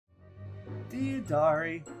Dear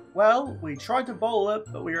diary. Well, we tried to bowl it,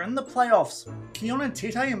 but we are in the playoffs. Kiona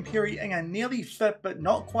Tete and Perry Ing are nearly fit, but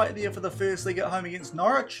not quite there for the first leg at home against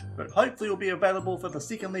Norwich, but hopefully will be available for the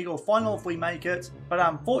second leg or final if we make it. But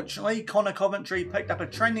unfortunately, Coventry picked up a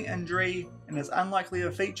training injury and is unlikely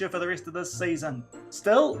to feature for the rest of this season.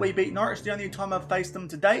 Still, we beat Norwich the only time I've faced them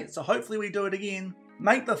to date, so hopefully we do it again,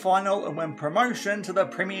 make the final and win promotion to the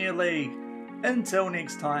Premier League. Until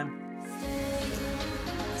next time.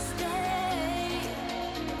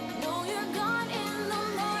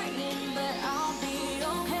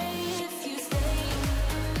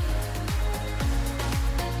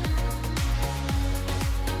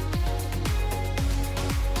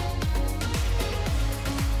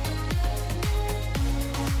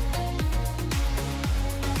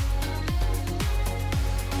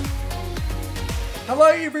 Hello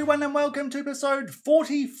everyone and welcome to episode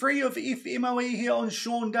 43 of FMOE here on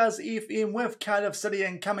Shaun Does FM with Cardiff City,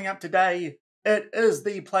 and coming up today, it is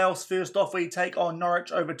the playoffs. First off, we take on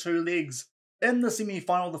Norwich over 2 legs. In the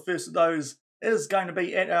semi-final, the first of those is going to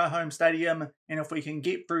be at our home stadium, and if we can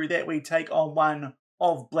get through that, we take on one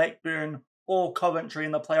of Blackburn or Coventry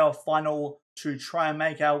in the playoff final to try and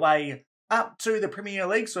make our way up to the Premier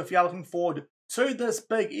League. So if you're looking forward to this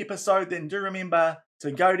big episode, then do remember to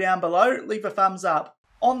go down below, leave a thumbs up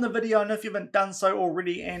on the video, and if you haven't done so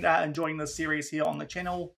already and are enjoying this series here on the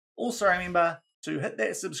channel, also remember to hit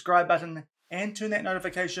that subscribe button and turn that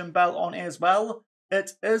notification bell on as well. It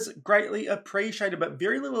is greatly appreciated, but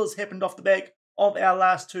very little has happened off the back of our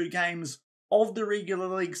last 2 games of the regular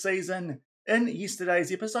league season. In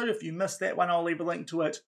yesterday's episode, if you missed that one, I'll leave a link to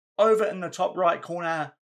it over in the top right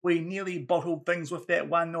corner. We nearly bottled things with that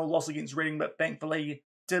 1-0 loss against Reading, but thankfully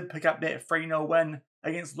did pick up that 3-0 win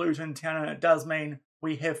against Luton Town, and it does mean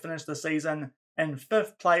we have finished the season in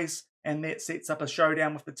 5th place, and that sets up a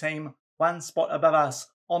showdown with the team 1 spot above us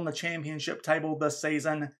on the championship table this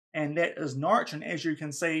season, and that is Norwich. And as you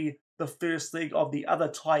can see, the first leg of the other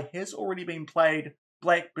tie has already been played.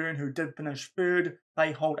 Blackburn, who did finish 3rd,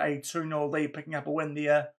 they hold a 2-0 lead, picking up a win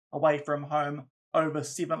there away from home over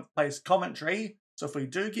 7th place Coventry. So if we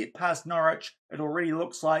do get past Norwich, it already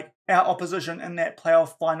looks like our opposition in that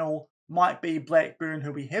playoff final might be Blackburn,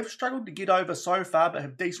 who we have struggled to get over so far, but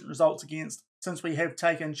have decent results against since we have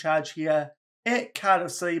taken charge here at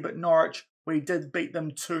Cardiff City. But Norwich, we did beat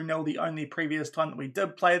them 2-0 the only previous time that we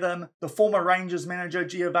did play them. The former Rangers manager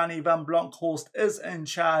Giovanni van Bronckhorst is in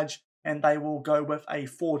charge, and they will go with a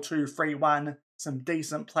 4-2-3-1. Some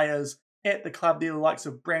decent players at the club there, the likes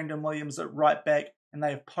of Brandon Williams at right back, and they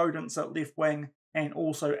have Podence at left wing, and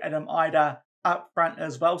also Adam Ida up front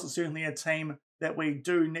as well. So certainly a team that we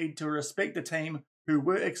do need to respect. A team who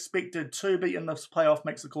were expected to be in this playoff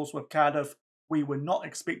mix, of course, with Cardiff. We were not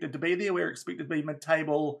expected to be there. We were expected to be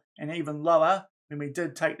mid-table and even lower when we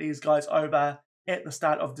did take these guys over at the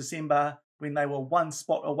start of December, when they were 1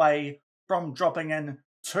 spot away from dropping in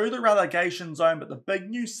to the relegation zone. But the big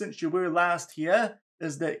news since you were last here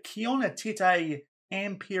is that Kiona Tete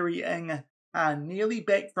and Perry Ing are nearly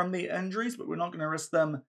back from their injuries, but we're not going to risk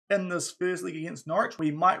them in this first leg against Norwich. We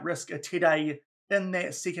might risk a Tete in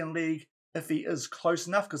that second leg if he is close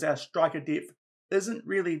enough, because our striker depth isn't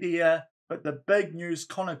really there. But the big news,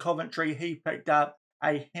 Coventry, he picked up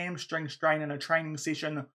a hamstring strain in a training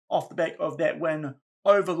session off the back of that win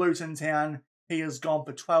over Luton Town. He is gone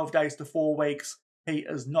for 12 days to 4 weeks. He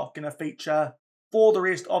is not going to feature for the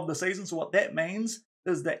rest of the season. So what that means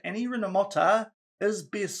is that Annie Rinomhota is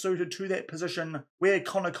best suited to that position where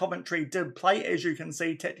Coventry did play. As you can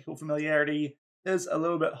see, tactical familiarity is a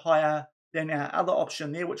little bit higher than our other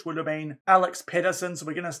option there, which would have been Alex Patterson. So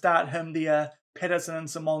we're going to start him there. Patterson and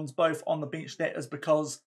Simons both on the bench. That is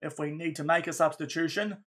because if we need to make a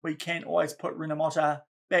substitution, we can always put Rinomhota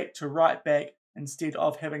back to right back instead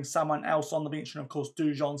of having someone else on the bench. And of course,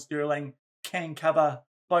 Dujon Sterling can cover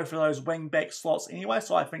both of those wing back slots anyway.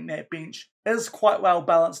 So I think that bench is quite well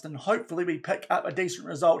balanced, and hopefully we pick up a decent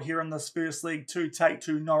result here in this first leg to take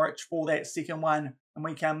to Norwich for that second one, and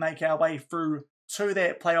we can make our way through to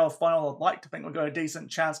that playoff final. I'd like to think we've got a decent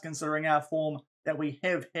chance considering our form that we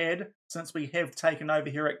have had since we have taken over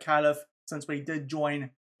here at Cardiff. Since we did join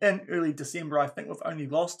in early December, I think we've only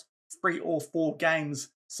lost 3 or 4 games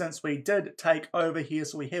since we did take over here.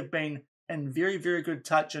 So we have been in very, very good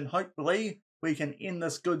touch, and hopefully we can end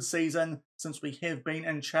this good season since we have been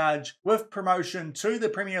in charge with promotion to the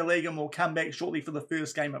Premier League, and we'll come back shortly for the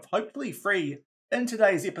first game of hopefully 3 in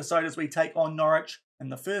today's episode as we take on Norwich in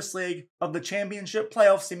the first leg of the Championship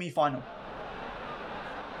playoff semi-final.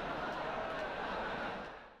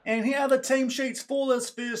 And here are the team sheets for this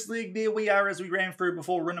first leg. There we are as we ran through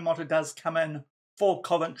before. Rinomhota does come in for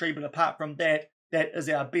Coventry, but apart from that, that is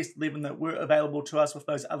our best 11 that were available to us with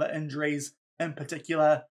those other injuries, in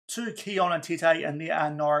particular to Keon and Tete, and there are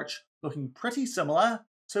Norwich looking pretty similar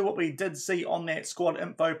to what we did see on that squad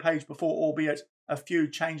info page before, albeit a few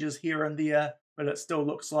changes here and there, but it still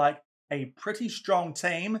looks like a pretty strong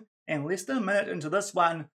team. And less than a minute into this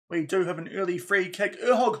one, we do have an early free kick.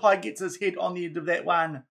 Urhoghide gets his head on the end of that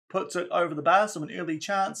one, puts it over the bar, so an early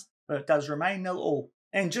chance, but it does remain 0-0.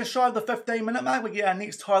 And just shy of the 15-minute mark, we get our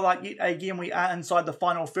next highlight yet again. We are inside the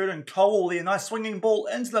final third, and Cole there, nice swinging ball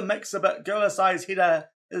into the mix a bit. Galasai's header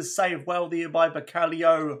is saved well there by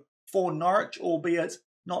Bacalio for Norwich, albeit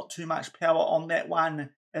not too much power on that one,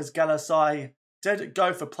 as Galasai did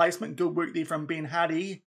go for placement. Good work there from Ben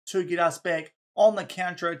Hardy to get us back on the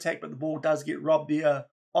counter-attack, but the ball does get robbed there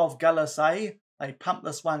of Galasai. They pump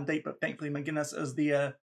this one deep, but thankfully McGuinness is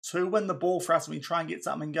there to win the ball for us, and we try and get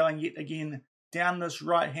something going yet again down this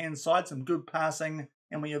right-hand side. Some good passing,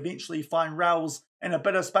 and we eventually find Rowles in a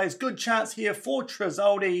bit of space. Good chance here for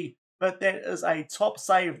Tresoldi, but that is a top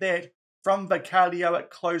save that from Vicario at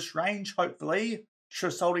close range, hopefully.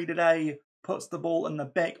 Tresoldi today puts the ball in the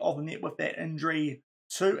back of the net with that injury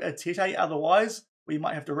to Atete. Otherwise, we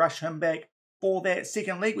might have to rush him back for that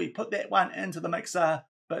second leg. We put that one into the mixer,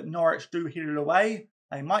 but Norwich do head it away.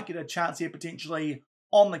 They might get a chance here potentially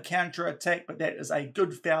on the counter-attack, but that is a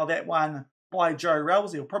good foul, that one, by Joe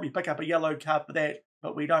Rowles. He'll probably pick up a yellow card for that,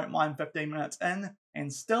 but we don't mind 15 minutes in,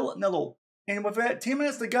 and still 0-0. And with about 10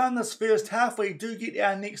 minutes to go in this first half, we do get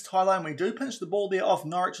our next highlight, and we do pinch the ball there off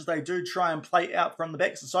Norwich as they do try and play out from the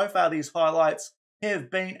back. So far these highlights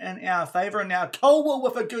have been in our favour. And now Colwell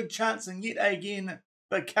with a good chance, and yet again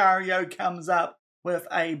Vicario comes up with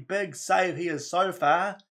a big save. He has so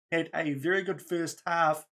far had a very good first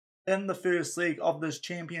half in the first leg of this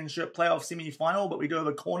championship playoff semi-final, but we do have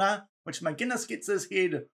a corner which McGuinness gets his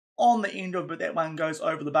head on the end of, but that one goes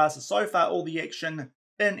over the bar. So far all the action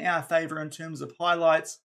in our favour in terms of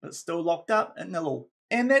highlights, but still locked up at 0-0.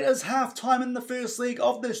 And that is half-time in the first leg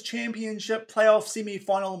of this championship playoff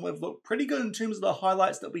semi-final, and we've looked pretty good in terms of the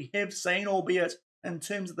highlights that we have seen, albeit in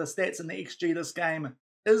terms of the stats and the XG this game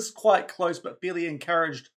is quite close, but fairly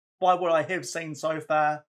encouraged by what I have seen so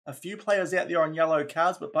far. A few players out there on yellow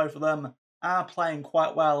cards, but both of them are playing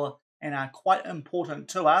quite well and are quite important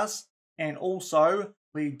to us. And also,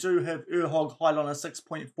 we do have Urhoghide on a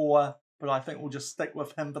 6.4, but I think we'll just stick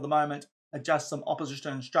with him for the moment, adjust some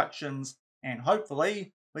opposition instructions, and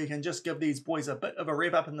hopefully we can just give these boys a bit of a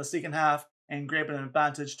rev up in the second half and grab an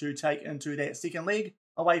advantage to take into that second leg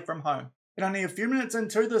away from home. And only a few minutes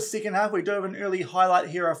into the second half, we do have an early highlight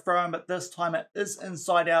here, a throw-in, but this time it is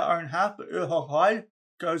inside our own half. But Urhoghide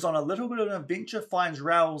goes on a little bit of an adventure, finds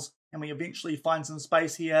Rowles, and we eventually find some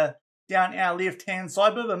space here down our left-hand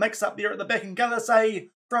side. Bit of a mix-up there at the back, and Galasay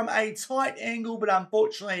from a tight angle, but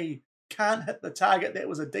unfortunately can't hit the target. That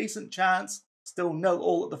was a decent chance. Still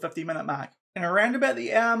 0-0 at the 50-minute mark. And around about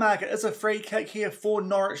the hour mark, it is a free kick here for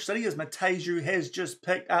Norwich City as Mateju has just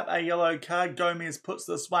picked up a yellow card. Gomez puts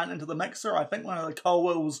this one into the mixer. I think one of the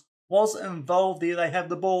Colwells was involved there. They have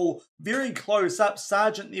the ball very close up.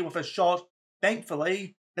 Sargent there with a shot.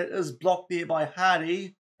 Thankfully, it is blocked there by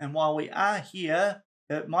Hardy. And while we are here,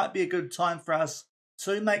 it might be a good time for us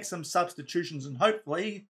to make some substitutions and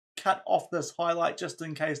hopefully cut off this highlight just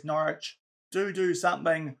in case Norwich do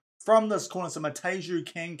something from this corner. So Mateju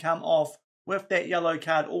can come off with that yellow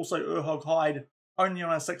card. Also Urhoghide only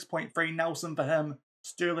on a 6.3. Nelson for him.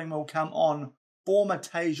 Sterling will come on for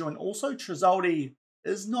Mateju. And also Tresoldi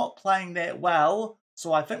is not playing that well.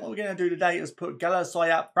 So I think what we're going to do today is put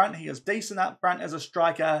Galasai up front. He is decent up front as a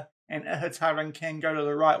striker. And Ihataran can go to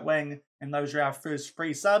the right wing. And those are our first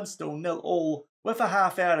three subs. Still 0-0 with a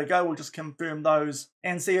half hour to go. We'll just confirm those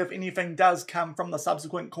and see if anything does come from the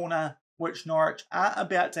subsequent corner, which Norwich are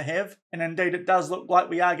about to have. And indeed, it does look like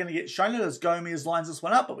we are going to get shown it as Gomez lines this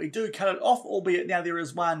one up, but we do cut it off, albeit now there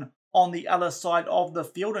is one on the other side of the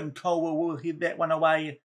field, and Colwell will head that one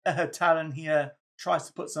away. Ihataran here tries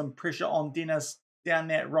to put some pressure on Dennis down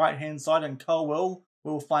that right-hand side, and Colwell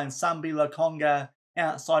will find Sambi Lakonga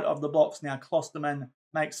outside of the box. Now Klosterman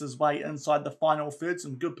makes his way inside the final third.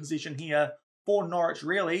 Some good position here for Norwich,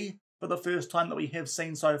 really, for the first time that we have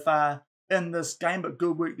seen so far in this game, but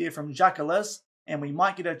good work there from Jackalis, and we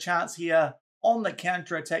might get a chance here on the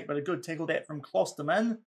counter-attack, but a good tackle that from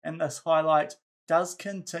Klosterman, and this highlight does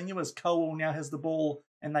continue as Colwell now has the ball,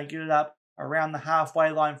 and they get it up around the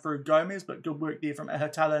halfway line through Gomez, but good work there from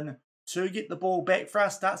Ihataran to get the ball back for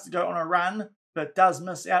us. Starts to go on a run, but does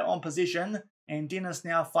miss out on possession, and Dennis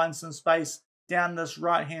now finds some space down this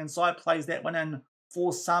right-hand side, plays that one in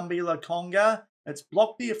for Sambi Lakonga. It's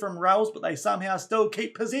blocked there from Rowles, but they somehow still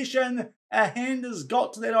keep possession. A hand has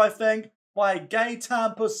got to that, I think. by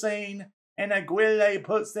Gaetan Poussin, and Aguilera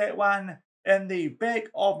puts that one in the back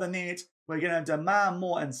of the net. We're going to demand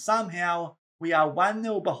more, and somehow we are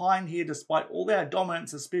 1-0 behind here despite all our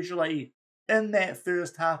dominance, especially in that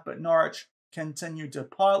first half, but Norwich continue to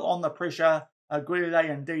pile on the pressure. Aguilera,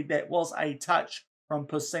 indeed, that was a touch from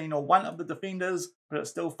Poussin or one of the defenders, but it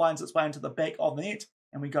still finds its way into the back of the net,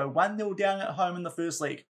 and we go 1-0 down at home in the first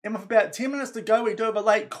leg. And with about 10 minutes to go, we do have a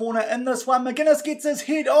late corner in this one. McGuinness gets his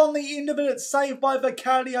head on the end of it. It's saved by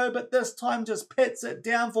Vicario, but this time just pats it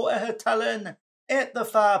down for Ihitalin at the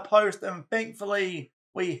far post, and thankfully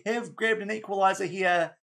we have grabbed an equaliser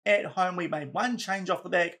here at home. We made one change off the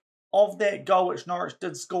back of that goal, which Norwich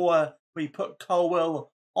did score. We put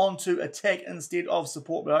Colwell onto attack instead of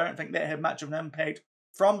support, but I don't think that had much of an impact.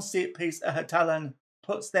 From set piece, Ihitalin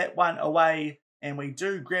puts that one away, and we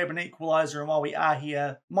do grab an equaliser. And while we are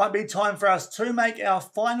here, might be time for us to make our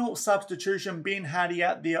final substitution. Ben Hardy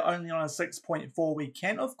out there only on a 6.4. We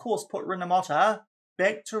can, of course, put Rinomhota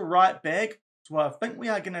back to right back. So what I think we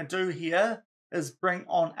are going to do here is bring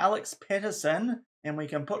on Alex Patterson, and we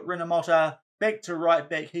can put Rinomhota back to right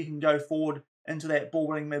back. He can go forward into that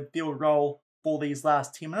ball-winning midfield role for these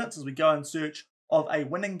last 10 minutes as we go in search of a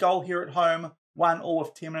winning goal here at home. 1-1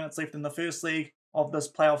 with 10 minutes left in the first leg of this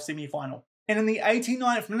playoff semi-final. And in the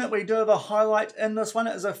 89th minute, we do have a highlight in this one.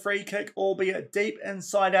 It is a free kick, albeit deep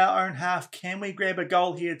inside our own half. Can we grab a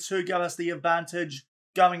goal here to give us the advantage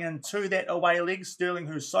going into that away leg? Sterling,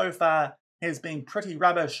 who so far has been pretty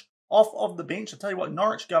rubbish off of the bench. I'll tell you what,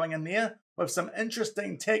 Norwich going in there with some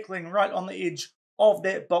interesting tackling right on the edge of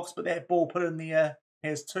that box, but that ball put in there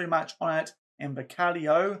has too much on it, and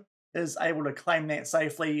Vicario is able to claim that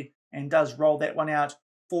safely and does roll that one out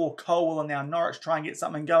for Colwell. And now Norwich try and get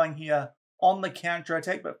something going here on the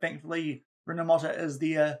counter-attack, but thankfully Rinomhota is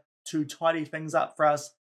there to tidy things up for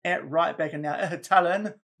us at right back. And now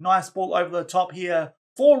Ihitalin, nice ball over the top here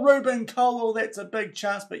for Ruben Colwell. That's a big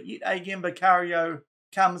chance, but yet again Vicario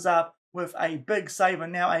comes up with a big save,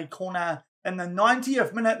 and now a corner in the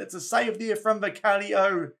 90th minute. It's a save there from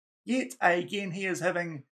Vicario. Yet again he is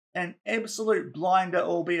having an absolute blinder,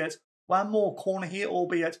 albeit one more corner here,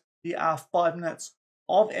 albeit there are 5 minutes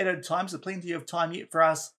of added time, so plenty of time yet for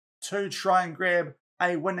us to try and grab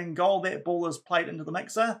a winning goal. That ball is played into the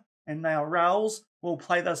mixer, and now Rowles will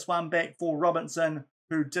play this one back for Robinson,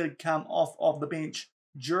 who did come off of the bench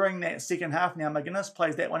during that second half. Now McGuinness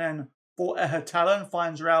plays that one in for Ihitalin,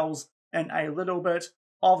 finds Rowles in a little bit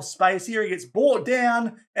of space here. He gets brought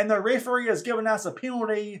down, and the referee has given us a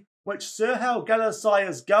penalty, which Serhal Galasai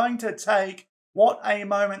is going to take. What a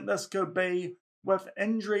moment this could be, with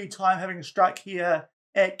injury time having struck here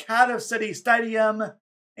at Cardiff City Stadium,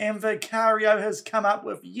 and Vicario has come up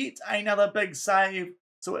with yet another big save,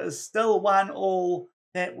 so it is still 1-1.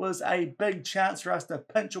 That was a big chance for us to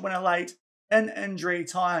pinch a winner late in injury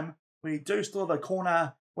time. We do still have a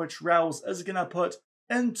corner, which Rowles is going to put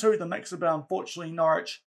into the mixer, but unfortunately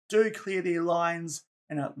Norwich do clear their lines,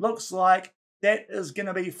 and it looks like that is going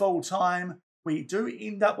to be full time. We do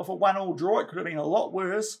end up with a 1-1 draw. It could have been a lot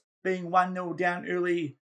worse, being 1-0 down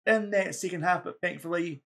early in that second half, but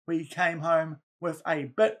thankfully we came home with a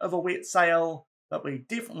bit of a wet sail. But we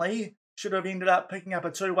definitely should have ended up picking up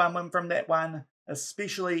a 2-1 win from that one,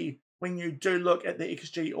 especially when you do look at the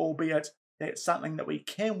XG, albeit that's something that we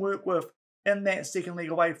can work with in that second leg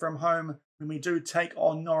away from home when we do take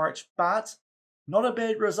on Norwich. But not a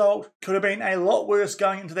bad result. Could have been a lot worse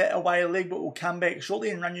going into that away leg, but we'll come back shortly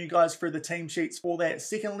and run you guys through the team sheets for that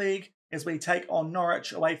second leg as we take on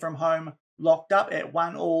Norwich away from home, locked up at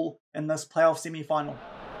 1-1 in this playoff semi-final.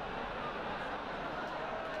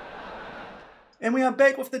 And we are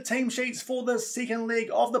back with the team sheets for the second leg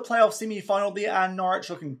of the playoff semi-final. There are Norwich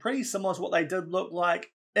looking pretty similar to what they did look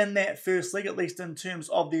like in that first leg, at least in terms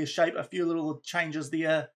of their shape. A few little changes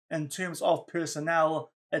there in terms of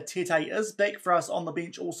personnel. Atete is back for us on the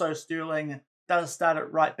bench. Also Sterling does start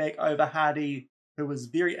at right back over Hardy, who was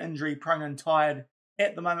very injury prone and tired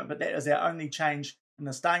at the moment, but that is our only change in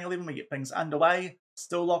the starting 11. We get things underway,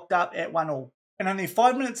 still locked up at 1-1. And only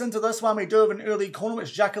 5 minutes into this one, we do have an early corner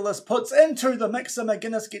which Jackalis puts into the mixer.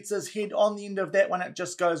 McGuinness gets his head on the end of that one. It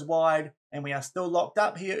just goes wide, and we are still locked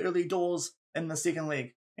up here early doors in the second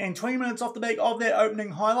leg. And 20 minutes off the back of that opening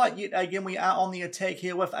highlight, yet again we are on the attack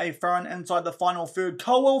here with a throw-in inside the final third.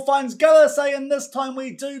 Colwell finds Galasay, and this time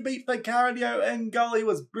we do beat Vicario in goal. He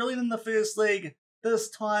was brilliant in the first leg. This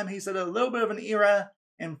time he's had a little bit of an error,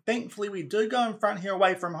 and thankfully we do go in front here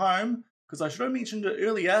away from home, because I should have mentioned it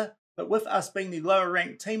earlier, but with us being the lower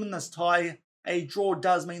ranked team in this tie, a draw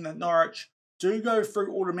does mean that Norwich do go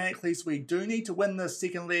through automatically, so we do need to win this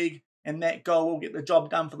second leg, and that goal will get the job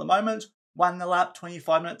done for the moment. 1-0 up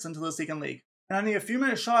 25 minutes into the second leg. And only a few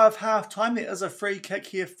minutes shy of half time, there is a free kick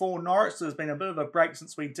here for Norwich. So there's been a bit of a break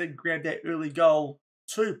since we did grab that early goal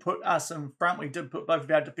to put us in front. We did put both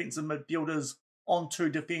of our defensive midfielders on to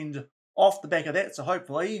defend off the back of that. So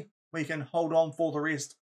hopefully we can hold on for the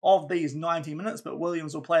rest of these 90 minutes. But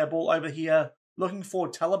Williams will play a ball over here looking for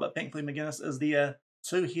Teller, but thankfully McGuinness is there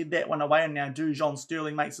to head that one away. And now Dujon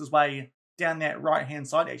Sterling makes his way down that right-hand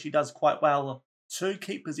side. Actually does quite well to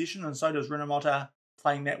keep possession, and so does Renamotta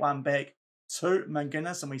playing that one back to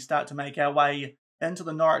McGuinness. And we start to make our way into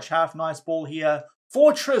the Norwich half. Nice ball here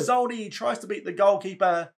for Tresoldi. Tries to beat the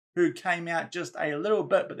goalkeeper who came out just a little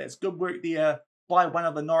bit, but that's good work there by one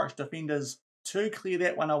of the Norwich defenders to clear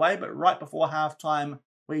that one away. But right before half-time,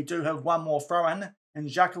 we do have one more throw-in, and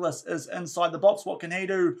Jacquelis is inside the box. What can he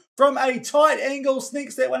do? From a tight angle,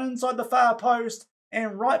 sneaks that one inside the far post.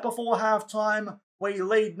 And right before half-time, we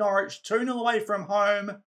lead Norwich 2-0 away from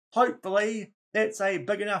home. Hopefully, that's a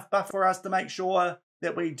big enough buff for us to make sure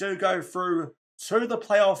that we do go through to the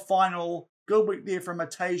playoff final. Good work there from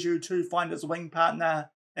Mateju to find his wing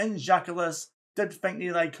partner in Jacquelis. Did think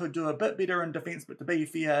that they could do a bit better in defence, but to be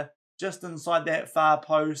fair, just inside that far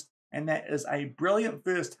post. And that is a brilliant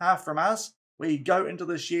first half from us. We go into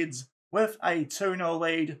the sheds with a 2-0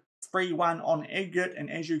 lead, 3-1 on Edgett. And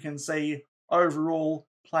as you can see, overall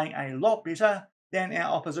playing a lot better than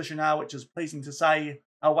our opposition are, which is pleasing to say.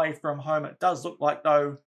 Away from home, it does look like,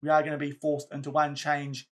 though, we are going to be forced into one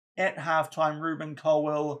change at halftime. Ruben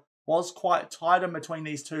Colwell was quite tight in between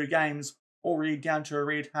these two games, already down to a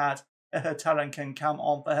red heart. Talent can come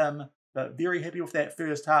on for him, but very happy with that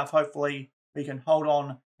first half. Hopefully, we can hold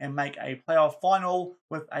on and make a playoff final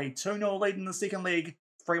with a 2-0 lead in the second leg,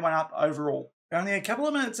 3-1 up overall. Only a couple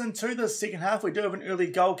of minutes into the second half, we do have an early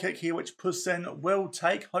goal kick here, which Poussin will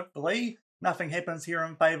take, hopefully. Nothing happens here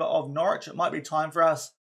in favour of Norwich. It might be time for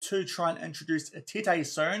us to try and introduce Tete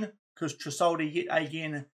soon, because Tresoldi yet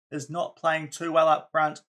again is not playing too well up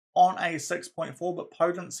front on a 6.4, but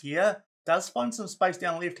Potence here does find some space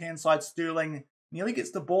down the left-hand side. Sterling nearly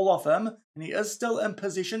gets the ball off him, and he is still in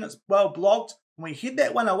position. It's well blocked, and we head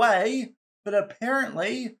that one away, but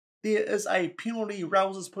apparently there is a penalty.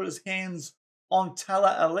 Rowles has put his hands on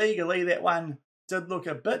Teller illegally. That one did look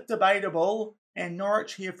a bit debatable, and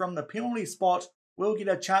Norwich here from the penalty spot will get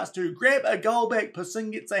a chance to grab a goal back.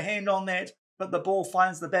 Poussin gets a hand on that, but the ball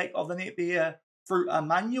finds the back of the net there through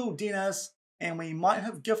Emmanuel Dennis, and we might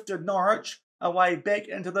have gifted Norwich a way back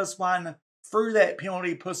into this one through that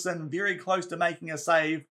penalty. Poussin very close to making a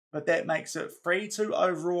save, but that makes it 3-2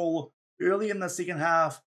 overall early in the second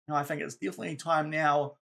half. And I think it's definitely time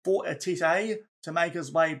now for Tete to make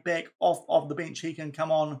his way back off of the bench. He can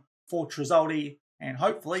come on for Tresoldi and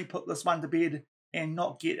hopefully put this one to bed and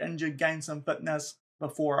not get injured, gain some fitness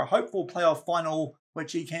before a hopeful playoff final,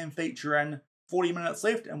 which he can feature in. 40 minutes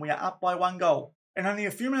left, and we are up by 1 goal. And only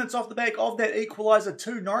a few minutes off the back of that equaliser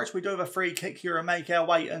to Norwich, we do have a free kick here and make our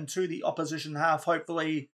way into the opposition half.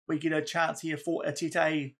 Hopefully, we get a chance here for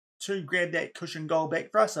Tete to grab that cushion goal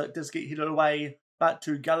back for us. So it does get headed away, but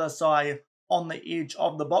to Galasai on the edge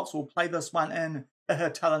of the box. We'll play this one in.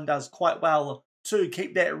 Talon does quite well to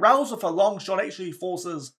keep that. Rowles with a long shot actually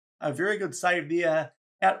forces a very good save there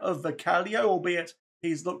out of Vicario, albeit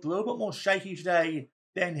he's looked a little bit more shaky today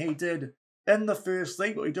than he did in the first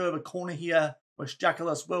leg. But we do have a corner here, which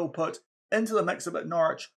Jacquelis will put into the mix, but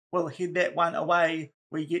Norwich will head that one away.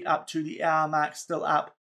 We get up to the hour mark, still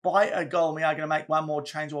up by a goal. We are going to make one more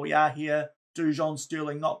change while we are here. Dujon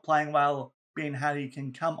Sterling not playing well. Ben Hardy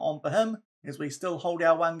can come on for him as we still hold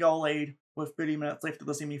our 1 goal lead with 30 minutes left of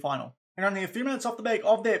the semi-final. And only a few minutes off the back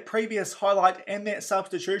of that previous highlight and that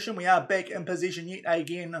substitution, we are back in possession yet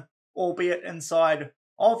again, albeit inside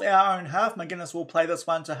of our own half. McGuinness will play this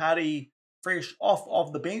one to Hardy, fresh off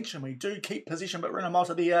of the bench, and we do keep possession, but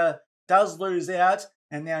Renamotta there does lose out,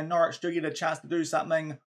 and now Norwich do get a chance to do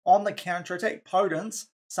something on the counter-attack. Potence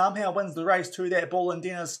somehow wins the race to that ball, and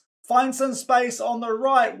Dennis finds some space on the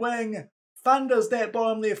right wing, thunders that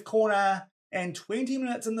bottom left corner, and 20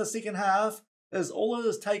 minutes in the second half is all it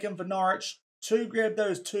has taken for Norwich to grab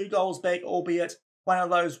those 2 goals back, albeit one of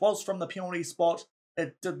those was from the penalty spot.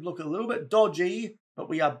 It did look a little bit dodgy, but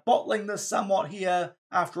we are bottling this somewhat here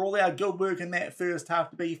after all our good work in that first half.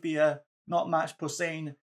 To be fair, not much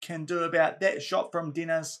Poussin can do about that shot from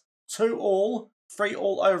Dennis. 2-2, 3-3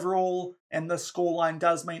 overall, and this scoreline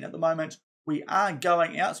does mean at the moment we are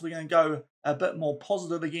going out, so we're going to go a bit more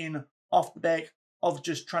positive again off the back of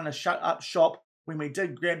just trying to shut up shop when we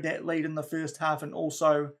did grab that lead in the first half. And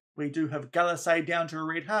also we do have Galasay down to a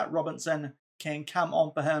red heart. Robinson can come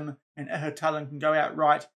on for him, and Talon can go out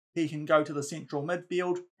right he can go to the central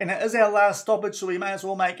midfield. And it is our last stoppage, so we may as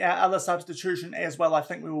well make our other substitution as well. I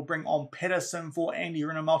think we will bring on Patterson for Andy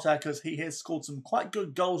Rinomhota because he has scored some quite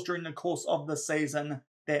good goals during the course of the season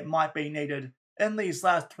that might be needed in these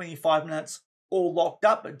last 25 minutes. All locked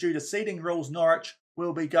up, but due to seeding rules, Norwich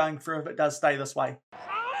will be going through if it does stay this way.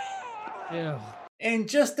 Yeah. And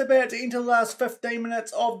just about to enter the last 15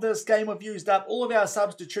 minutes of this game, we've used up all of our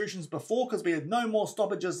substitutions before because we had no more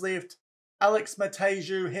stoppages left. Alex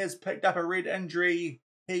Mateju has picked up a red injury.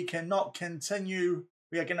 He cannot continue.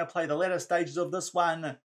 We are going to play the latter stages of this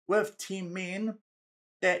one with 10 men.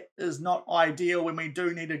 That is not ideal when we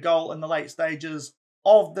do need a goal in the late stages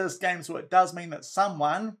of this game, so it does mean that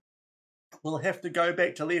someone will have to go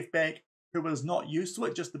back to left back who is not used to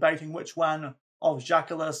it, just debating which one of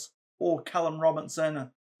Jacques or Callum Robinson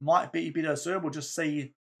might be better served. We'll just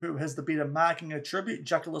see who has the better marking attribute.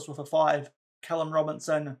 Jacques with a 5, Callum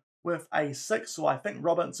Robinson with a 6. So I think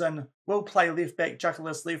Robinson will play left back, Jacques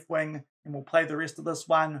left wing, and we'll play the rest of this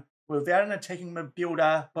one without an attacking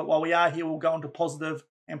midfielder. But while we are here, we'll go into positive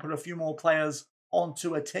and put a few more players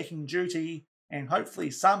onto attacking duty and hopefully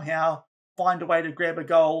somehow find a way to grab a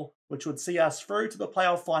goal, which would see us through to the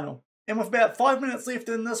playoff final. And with about 5 minutes left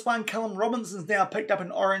in this one, Callum Robinson's now picked up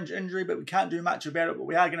an orange injury, but we can't do much about it. What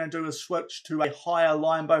we are going to do is switch to a higher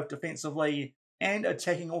line, both defensively and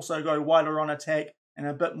attacking, also go wider on attack and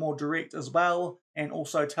a bit more direct as well, and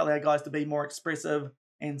also tell our guys to be more expressive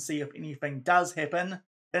and see if anything does happen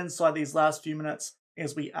inside these last few minutes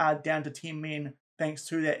as we are down to 10 men thanks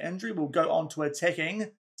to that injury. We'll go on to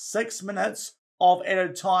attacking. 6 minutes of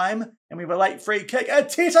added time, and we have a late free kick. A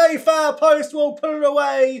Tete far post will put it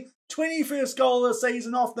away. 21st goal of the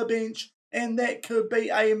season off the bench, and that could be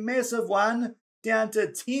a massive one. Down to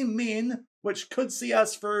 10 men, which could see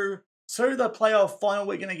us through to the playoff final.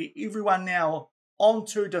 We're going to get everyone now on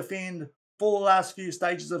to defend for the last few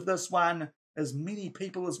stages of this one. As many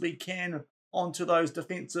people as we can onto those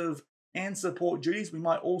defensive and support duties. We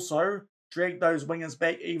might also drag those wingers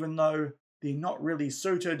back, even though they're not really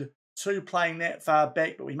suited to playing that far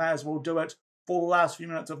back, but we may as well do it for the last few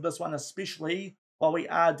minutes of this one, especially while we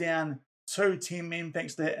are down to 10 men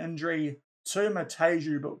thanks to that injury to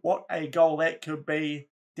Mateju. But what a goal that could be,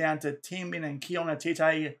 down to 10 men, and Keona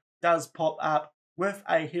Tete does pop up with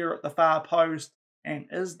a header at the far post. And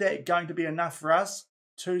is that going to be enough for us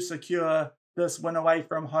to secure this win away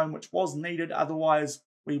from home, which was needed? Otherwise,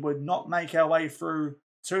 we would not make our way through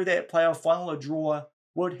to that playoff final. A draw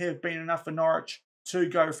would have been enough for Norwich to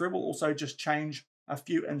go through. We'll also just change a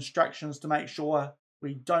few instructions to make sure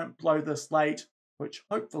we don't blow this late, which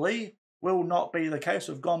hopefully will not be the case.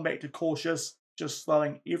 We've gone back to cautious, just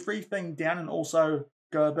slowing everything down, and also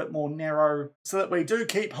go a bit more narrow so that we do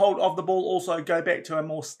keep hold of the ball. Also go back to a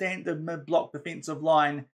more standard mid-block defensive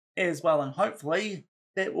line as well, and hopefully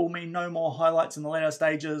that will mean no more highlights in the later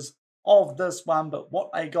stages of this one. But what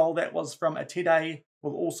a goal that was from Atede.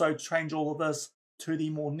 We'll also change all of this to the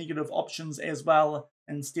more negative options as well,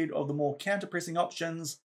 instead of the more counter-pressing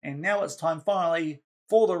options. And now it's time finally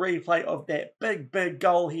for the replay of that big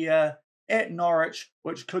goal here at Norwich,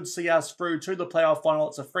 which could see us through to the playoff final.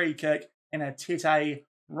 It's a free kick and a Tete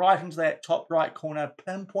right into that top right corner,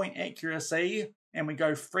 pinpoint accuracy, and we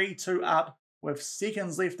go 3-2 up with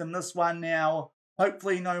seconds left in this one now.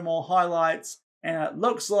 Hopefully no more highlights, and it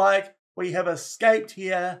looks like we have escaped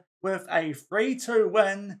here with a 3-2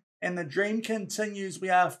 win, and the dream continues. We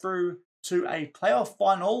are through to a playoff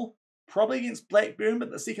final, probably against Blackburn,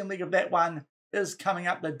 but the second leg of that one is coming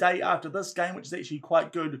up the day after this game, which is actually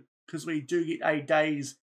quite good because we do get a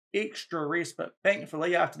day's extra rest. But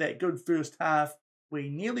thankfully, after that good first half, we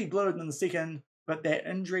nearly blew it in the second, but that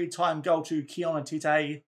injury time goal to Keona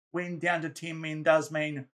Tete, when down to 10 men, does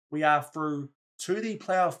mean we are through to the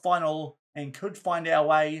playoff final and could find our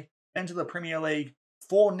way into the Premier League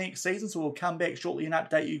for next season. So we'll come back shortly and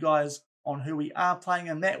update you guys on who we are playing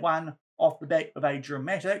in that one off the back of a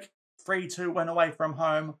dramatic 3-2 win away from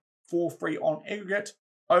home, 4-3 on aggregate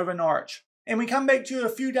over Norwich. And we come back to you a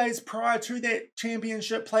few days prior to that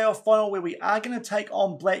championship playoff final where we are going to take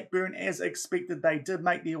on Blackburn as expected. They did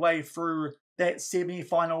make their way through that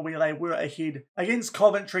semi-final where they were ahead against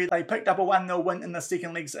Coventry. They picked up a 1-0 win in the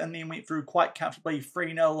second legs and then went through quite comfortably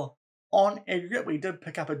 3-0 on aggregate. We did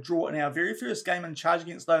pick up a draw in our very first game in charge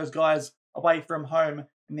against those guys away from home,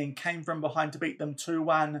 and then came from behind to beat them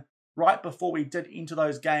 2-1 right before we did enter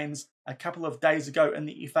those games a couple of days ago in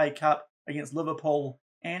the FA Cup against Liverpool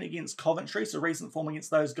and against Coventry. So recent form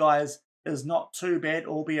against those guys is not too bad,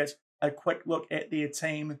 albeit a quick look at their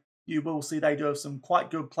team, you will see they do have some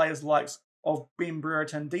quite good players, likes of Ben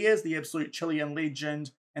Brereton Diaz, the absolute Chilean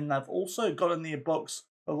legend, and they've also got in their books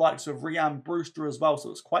the likes of Ryan Brewster as well. So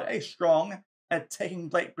it's quite a strong attacking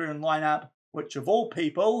Blackburn lineup, which of all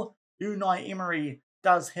people, Unai Emery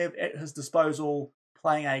does have at his disposal,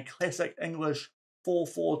 playing a classic English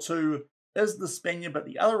 4-4-2 is the Spaniard. But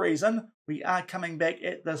the other reason we are coming back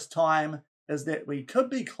at this time is that we could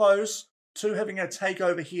be close to having a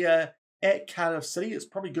takeover here at Cardiff City. It's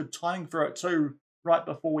probably good timing for it too, right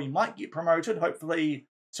before we might get promoted, hopefully,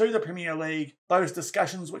 to the Premier League. Those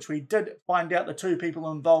discussions, which we did find out the two people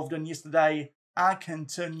involved in yesterday, are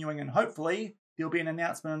continuing, and hopefully there'll be an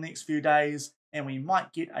announcement in the next few days and we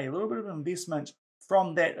might get a little bit of investment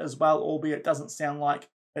from that as well, albeit it doesn't sound like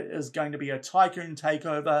it is going to be a tycoon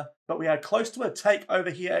takeover. But we are close to a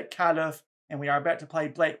takeover here at Cardiff, and we are about to play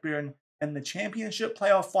Blackburn in the Championship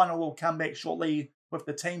playoff final. We'll come back shortly with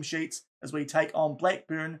the team sheets as we take on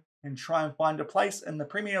Blackburn and try and find a place in the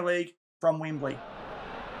Premier League from Wembley.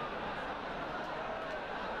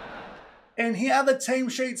 And here are the team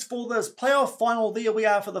sheets for this playoff final. There we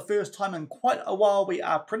are for the first time in quite a while. We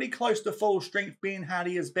are pretty close to full strength. Ben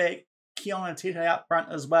Hardy is back. Keona Tete out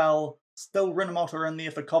front as well. Still Rinomota in there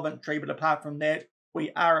for Coventry, but apart from that,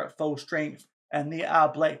 we are at full strength. And there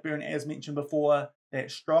are Blackburn, as mentioned before, that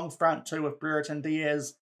strong front two with Brereton,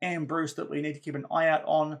 Diaz and Bruce that we need to keep an eye out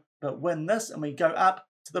on. But win this and we go up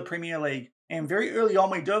to the Premier League. And very early on,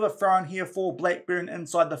 we do have a throw in here for Blackburn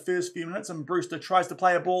inside the first few minutes, and Brewster tries to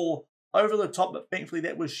play a ball over the top, but thankfully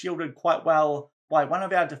that was shielded quite well by one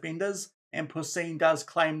of our defenders, and Poussine does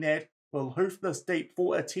claim that. We'll hoof this deep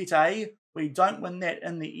for Atete. We don't win that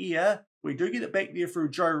in the air. We do get it back there through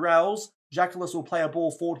Joe Rowles. Jacques will play a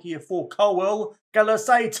ball forward here for Colwell.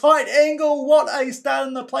 Galasay, tight angle. What a start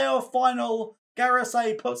in the playoff final.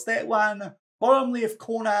 Galasay puts that one bottom left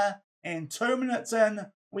corner, and 2 minutes in,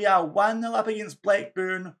 we are 1-0 up against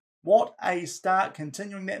Blackburn. What a start,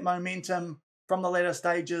 continuing that momentum from the latter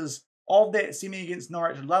stages of that semi against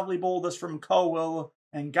Norwich. Lovely ball this from Colwell,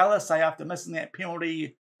 and Galasay, after missing that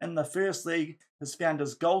penalty in the first league, has found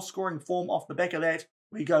his goal scoring form off the back of that.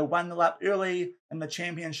 We go 1-0 up early in the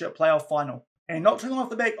Championship playoff final. And not too long off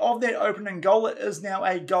the back of that opening goal, it is now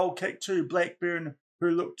a goal kick to Blackburn, who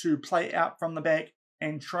look to play out from the back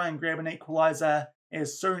and try and grab an equaliser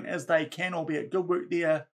as soon as they can, albeit good work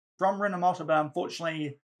there from Rinomota, but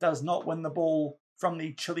unfortunately does not win the ball from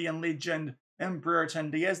the Chilean legend in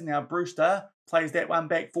Brereton Diaz. Now Brewster plays that one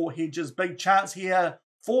back for Hedges. Big chance here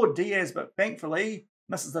for Diaz, but thankfully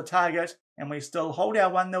misses the target, and we still hold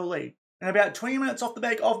our 1-0 lead. And about 20 minutes off the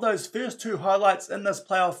back of those first two highlights in this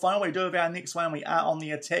playoff final, we do have our next one. We are on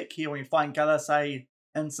the attack here. We find Galasay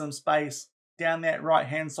in some space down that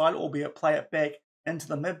right-hand side, albeit play it back into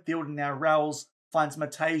the midfield, and now Rowles finds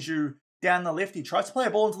Mateju down the left. He tries to play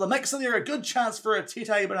a ball into the mixer there. A good chance for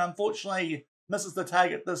Atete, but unfortunately misses the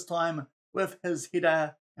target this time with his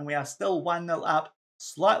header, and we are still 1-0 up,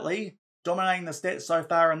 slightly dominating the stats so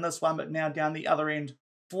far in this one, but now down the other end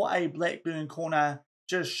for a Blackburn corner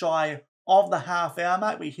just shy of the half-hour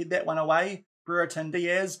mark. We head that one away. Brereton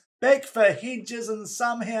Diaz back for Hedges, and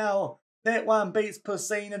somehow that one beats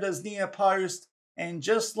Poussine at his near post, and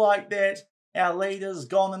just like that, our lead is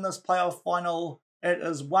gone in this playoff final. It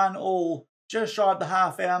is 1-1, just shy of the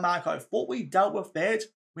half-hour mark. I thought we dealt with that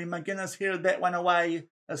when McGuinness headed that one away,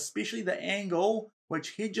 especially the angle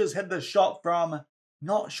which Hedges had the shot from.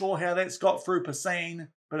 Not sure how that's got through Poussine,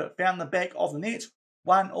 but it found the back of the net.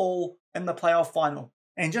 1-1 in the playoff final.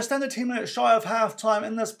 And just under 10 minutes shy of half-time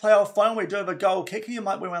in this playoff final, we do have a goal kick here.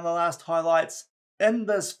 Might be one of the last highlights in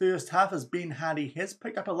this first half, as Ben Hardy has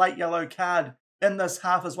picked up a late yellow card in this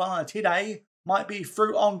half as well. And Atete might be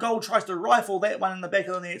through on goal, tries to rifle that one in the back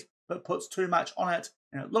of the net, but puts too much on it.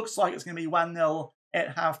 And it looks like it's going to be 1-0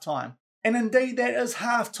 at half-time. And indeed, that is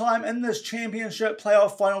half-time in this Championship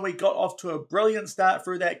playoff final. We got off to a brilliant start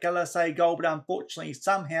through that Galasay goal, but unfortunately,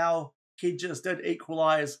 somehow, Hedges did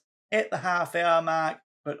equalise at the half-hour mark.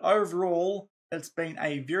 But overall, it's been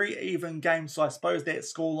a very even game, so I suppose that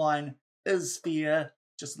scoreline is fair.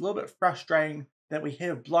 Just a little bit frustrating that we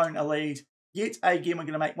have blown a lead. Yet again, we're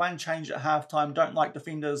going to make one change at half-time. Don't like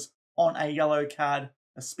defenders on a yellow card,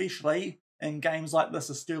 especially in games like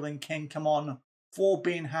this, as Sterling can come on for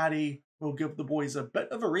Ben Hardy. We'll give the boys a bit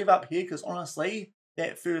of a rev up here, because honestly,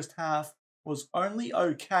 that first half was only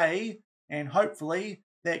okay, and hopefully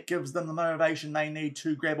that gives them the motivation they need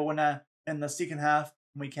to grab a winner in the second half,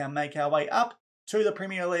 and we can make our way up to the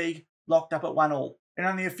Premier League, locked up at 1-1. And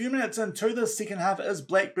only a few minutes into the second half is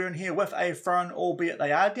Blackburn here with a throw-in, albeit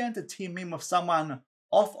they are down to 10 men with someone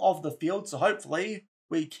off of the field, so hopefully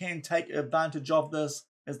we can take advantage of this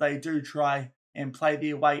as they do try and play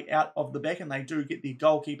their way out of the back, and they do get the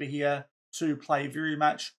goalkeeper here to play very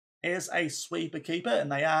much as a sweeper keeper, and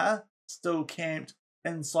they are still camped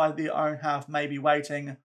inside their own half, maybe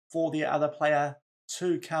waiting for their other player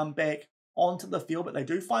to come back onto the field. But they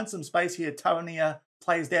do find some space here. Tavernier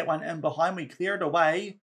plays that one in behind. We clear it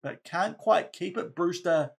away, but can't quite keep it.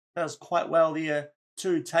 Brewster does quite well there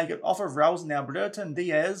to take it off of Rails. Now Britton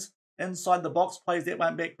Diaz inside the box plays that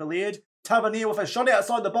one back for Laird. Tavernier with a shot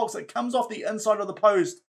outside the box. It comes off the inside of the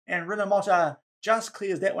post, and Rinomota just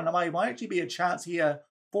clears that one away. Might actually be a chance here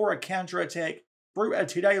for a counter-attack. Brute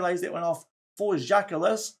Atide lays that one off for Jacques.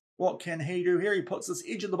 What can he do here? He puts this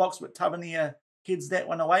edge of the box, but Tavernier heads that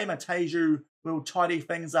one away. Mateju will tidy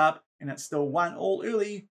things up, and it's still 1-1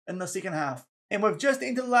 early in the second half. And we've just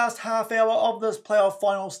entered the last half hour of this playoff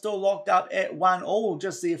final, still locked up at 1-1. We'll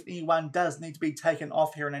just see if anyone does need to be taken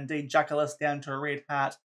off here, and indeed Jacques down to a red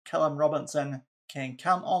heart. Callum Robinson can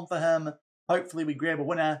come on for him. Hopefully we grab a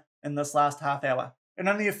winner in this last half hour. And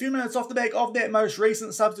only a few minutes off the back of that most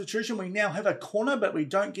recent substitution, we now have a corner, but we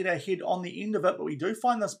don't get a head on the end of it. But we do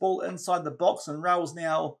find this ball inside the box, and Rails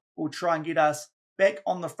now will try and get us back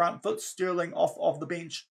on the front foot. Sterling off of the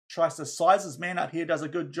bench tries to size his man up here, does a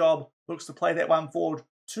good job. Looks to play that one forward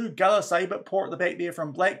to Gallassay, but poor at the back there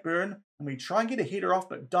from Blackburn. And we try and get a header off,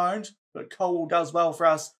 but don't. But Cole does well for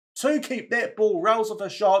us to keep that ball. Rails with a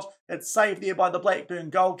shot. It's saved there by the Blackburn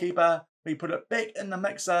goalkeeper. We put it back in the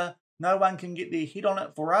mixer. No one can get their head on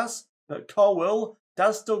it for us, but Colwell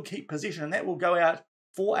does still keep possession, and that will go out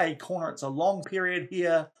for a corner. It's a long period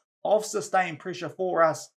here of sustained pressure for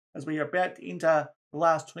us as we are about to enter the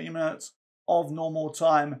last 20 minutes of normal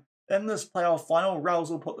time. In this playoff final, Rails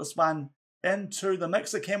will put this one into the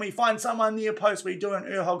mixer. Can we find someone near post? We do an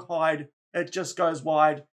Urhog hide. It just goes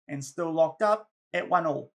wide and still locked up at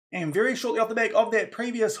 1-1. And very shortly off the back of that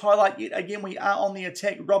previous highlight, yet again we are on the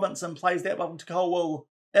attack. Robinson plays that one to Colwell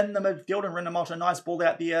in the midfield, and Rinomota, nice ball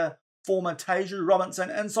out there for Mateju. Robinson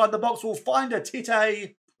inside the box will find a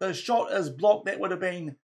Tete. The shot is blocked. That would have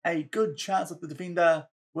been a good chance if the defender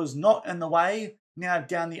was not in the way. Now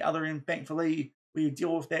down the other end, thankfully, we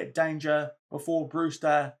deal with that danger before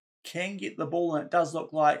Brewster can get the ball, and it does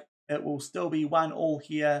look like it will still be 1-1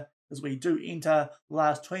 here as we do enter the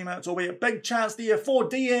last 20 minutes. Albeit a big chance there for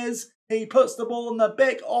Diaz. He puts the ball in the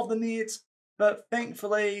back of the net, but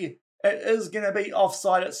thankfully it is going to be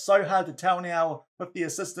offside. It's so hard to tell now with the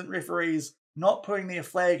assistant referees not putting their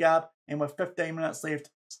flag up, and with 15 minutes left,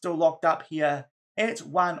 still locked up here at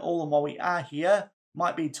 1-1. And while we are here,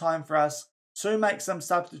 might be time for us to make some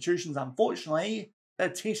substitutions. Unfortunately,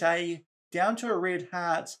 Atete down to a red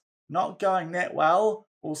heart, not going that well.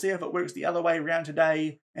 We'll see if it works the other way around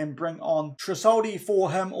today and bring on Tresoldi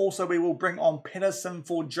for him. Also, we will bring on Pedersen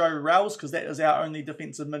for Joe Rails, because that is our only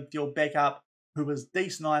defensive midfield backup who is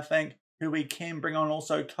decent, I think, who we can bring on.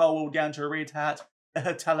 Also, Colwell down to a red heart.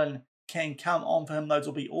 Talon can come on for him. Those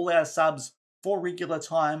will be all our subs for regular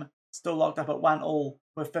time. Still locked up at 1-1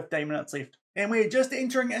 with 15 minutes left. And we're just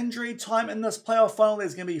entering injury time in this playoff final.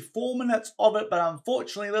 There's going to be 4 minutes of it, but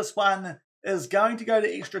unfortunately this one is going to go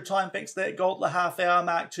to extra time thanks to that goal at the half-hour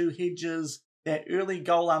mark to Hedges. That early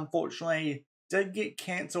goal, unfortunately, did get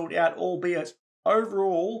cancelled out, albeit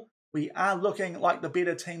overall we are looking like the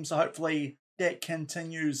better team, so hopefully that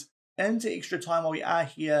continues into extra time. While we are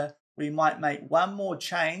here, we might make one more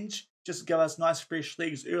change just to give us nice fresh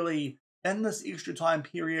legs early in this extra time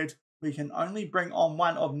period. We can only bring on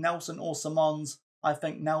one of Nelson or Simons. I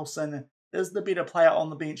think Nelson is the better player on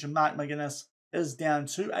the bench, and Mark McGuinness is down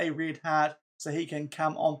to a red heart, so he can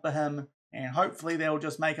come on for him, and hopefully they'll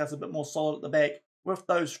just make us a bit more solid at the back with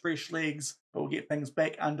those fresh legs. But we'll get things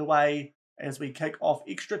back underway as we kick off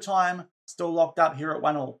extra time, still locked up here at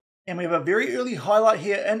 1-1. And we have a very early highlight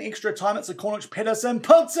here in extra time. It's a corner which Pedersen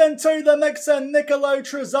puts into the mixer. Nicolo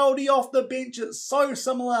Tresoldi off the bench. It's so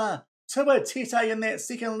similar to a Tete in that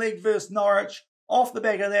second leg versus Norwich. Off the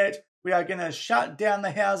back of that, we are going to shut down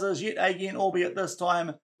the houses yet again, albeit this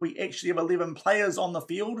time we actually have 11 players on the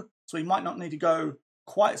field, so we might not need to go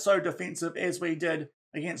quite so defensive as we did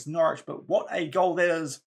against Norwich. But what a goal that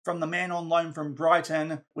is from the man on loan from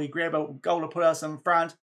Brighton. We grab a goal to put us in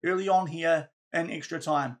front early on here in extra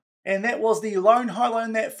time. And that was the lone highlight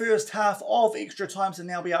in that first half of extra time. So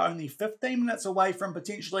now we are only 15 minutes away from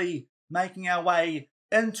potentially making our way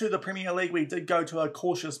into the Premier League. We did go to a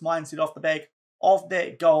cautious mindset off the back of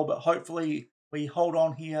that goal, but hopefully we hold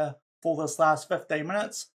on here for this last 15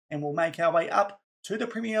 minutes and we'll make our way up to the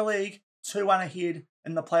Premier League, 2-1 ahead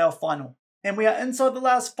in the playoff final. And we are inside the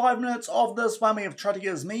last 5 minutes of this one. We have tried to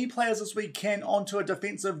get as many players as we can onto a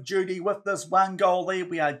defensive duty with this one goal lead.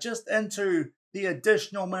 We are just into the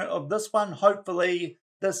additional minute of this one. Hopefully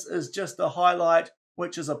this is just a highlight,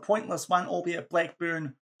 which is a pointless one, albeit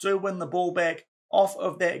Blackburn do win the ball back off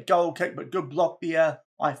of that goal kick, but good block there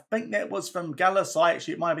I think that was from Galasai.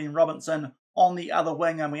 Actually, it might have been Robinson on the other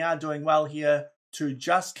wing, and we are doing well here to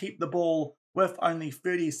just keep the ball with only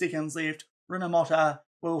 30 seconds left. Rinomhota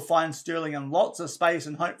will find Sterling in lots of space,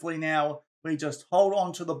 and hopefully now we just hold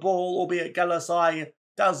on to the ball, albeit Galasai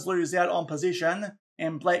does lose out on possession,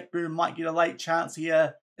 and Blackburn might get a late chance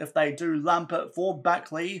here if they do lump it for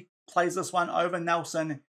Buckley. Plays this one over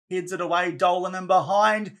Nelson, heads it away, Dolan in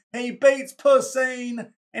behind, he beats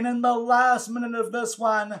Pussine, and in the last minute of this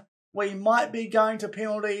one, we might be going to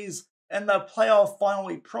penalties. In the playoff final,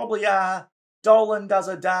 we probably are. Dolan does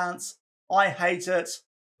a dance. I hate it.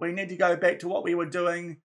 We need to go back to what we were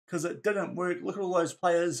doing because it didn't work. Look at all those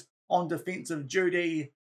players on defensive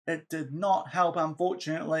duty. It did not help,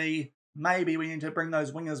 unfortunately. Maybe we need to bring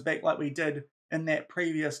those wingers back like we did in that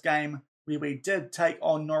previous game where we did take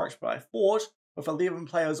on Norwich, but I thought with 11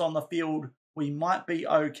 players on the field, we might be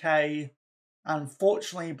okay.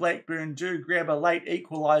 Unfortunately, Blackburn do grab a late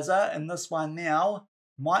equaliser, and this one now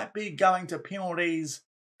might be going to penalties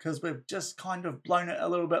because we've just kind of blown it a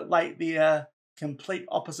little bit late there. Complete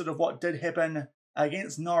opposite of what did happen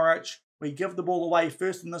against Norwich. We give the ball away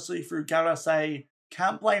first initially through Galasay.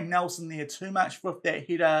 Can't blame Nelson there too much with that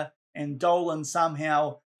header, and Dolan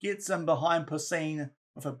somehow gets in behind Pussine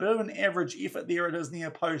with a bit of an average effort there. It is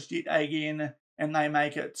near post yet again, and they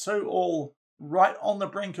make it 2-2 right on the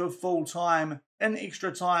brink of full time in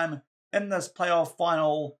extra time in this playoff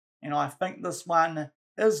final, and I think this one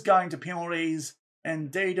is going to penalties.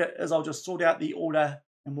 Indeed it is. I'll just sort out the order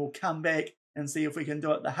and we'll come back and see if we can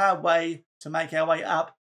do it the hard way to make our way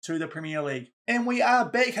up to the Premier League. And we are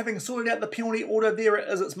back, having sorted out the penalty order. There it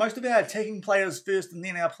is. It's most of our attacking players first and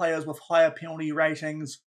then our players with higher penalty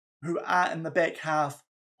ratings who are in the back half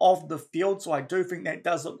of the field. So I do think that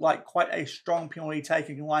does look like quite a strong penalty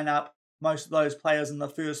taking lineup. Most of those players in the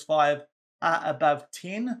first 5 are above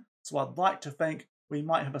 10. So I'd like to think we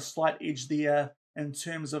might have a slight edge there in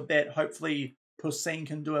terms of that. Hopefully Pussine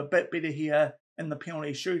can do a bit better here in the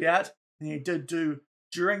penalty shootout than he did do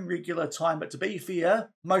during regular time. But to be fair,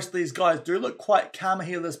 most of these guys do look quite calm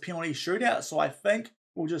here this penalty shootout. So I think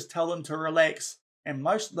we'll just tell them to relax. And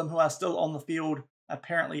most of them who are still on the field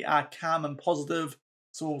apparently are calm and positive.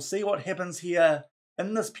 So we'll see what happens here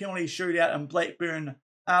in this penalty shootout. And Blackburn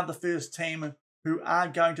are the first team who are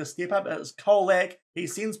going to step up. It's Kolak. He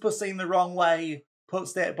sends Pussine the wrong way,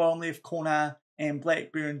 puts that bottom left corner, and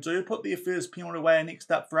Blackburn do put their first penalty away.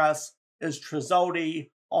 Next up for us is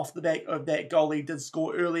Tresoldi off the back of that goal. He did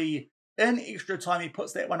score early in extra time. He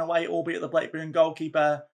puts that one away, albeit the Blackburn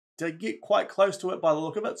goalkeeper did get quite close to it by the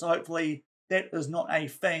look of it. So hopefully that is not a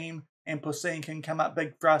theme, and Pussine can come up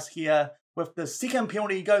big for us here. With the second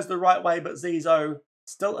penalty, he goes the right way, but Zizo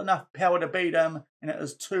still enough power to beat him, and it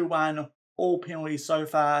is 2-1. All penalties so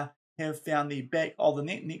far have found the back of the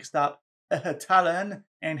net. Next up, Talon,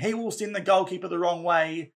 and he will send the goalkeeper the wrong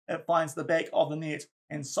way. It finds the back of the net,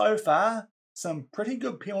 and so far some pretty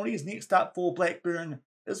good penalties. Next up for Blackburn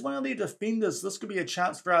is one of their defenders. This could be a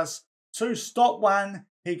chance for us to stop one.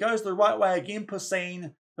 He goes the right way again,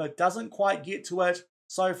 Pussine, but doesn't quite get to it.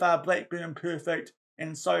 So far Blackburn perfect,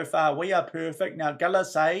 and so far we are perfect. Now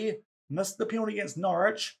Galasay missed the penalty against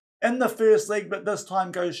Norwich in the first leg, but this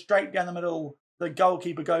time goes straight down the middle. The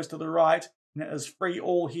goalkeeper goes to the right, and it is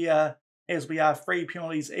 3-3 here as we are 3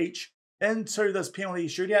 penalties each into this penalty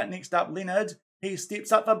shootout. Next up, Leonard. He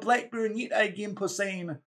steps up for Blackburn yet again.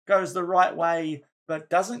 Pussine goes the right way, but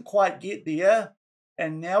doesn't quite get there.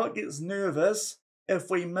 And now it gets nervous if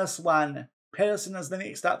we miss one. Patterson is the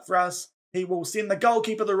next up for us. He will send the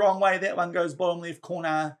goalkeeper the wrong way. That one goes bottom left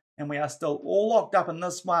corner, and we are still all locked up in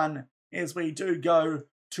this one as we do go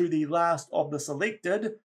to the last of the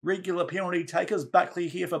selected regular penalty takers. Buckley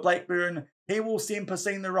here for Blackburn. He will send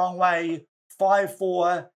Pussine the wrong way.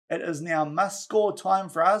 5-4. It is now must score time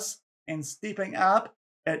for us. And stepping up,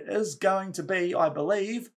 it is going to be, I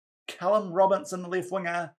believe, Callum Robinson, the left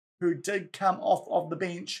winger, who did come off of the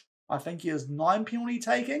bench. I think he has 9 penalty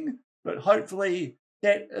taking, but hopefully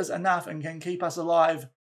that is enough and can keep us alive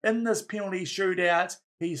in this penalty shootout.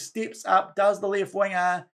 He steps up, does the left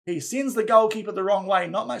winger. He sends the goalkeeper the wrong way.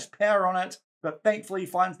 Not much power on it, but thankfully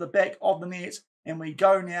finds the back of the net. And we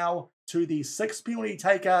go now to the 6th penalty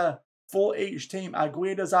taker for each team.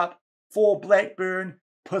 Agueda's up for Blackburn.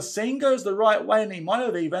 Pussine goes the right way, and he might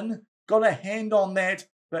have even got a hand on that,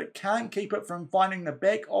 but can't keep it from finding the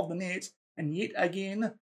back of the net. And yet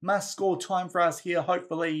again, must score time for us here.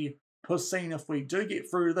 Hopefully Pussine, if we do get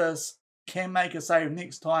through this, can make a save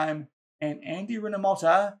next time. And Andy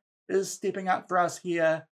Rinomhota is stepping up for us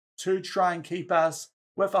here to try and keep us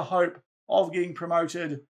with a hope of getting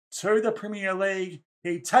promoted to the Premier League.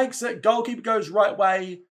 He takes it, goalkeeper goes right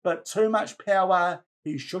way, but too much power,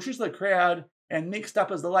 He shushes the crowd, and next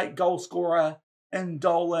up is the late goal scorer in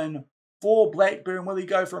Dolan for Blackburn. Will he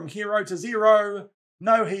go from hero to zero?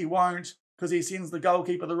 No, he won't, because he sends the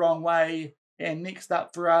goalkeeper the wrong way. And next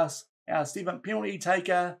up for us, our 7th penalty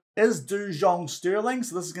taker is Dujong Sterling.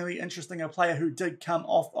 So this is going to be interesting. A player who did come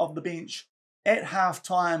off of the bench at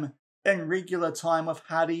half-time in regular time with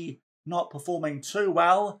Hardy not performing too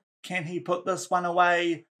well. Can he put this one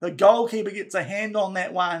away? The goalkeeper gets a hand on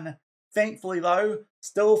that one. Thankfully, though,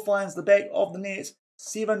 still finds the back of the net.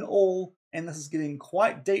 7-all, and this is getting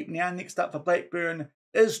quite deep now. Next up for Blackburn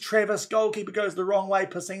is Travis. Goalkeeper goes the wrong way.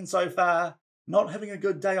 Pacine so far not having a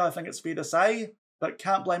good day, I think it's fair to say, but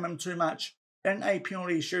can't blame him too much in a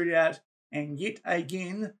penalty shootout. And yet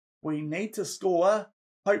again, we need to score.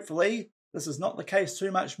 Hopefully, this is not the case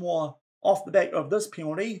too much more off the back of this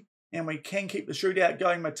penalty, and we can keep the shootout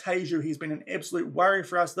going. Mateju, he's been an absolute worry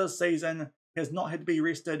for us this season, has not had to be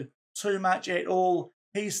rested too much at all.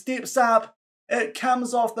 He steps up, it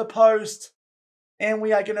comes off the post, and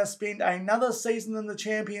we are going to spend another season in the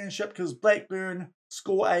championship because Blackburn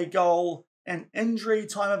score a goal in injury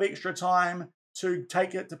time of extra time to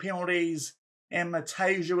take it to penalties, and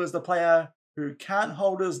Mateju is the player who can't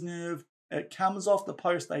hold his nerve. It comes off the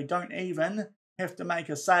post, they don't even have to make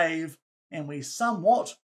a save, and we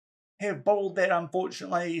somewhat have bottled that,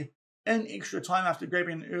 unfortunately, in extra time after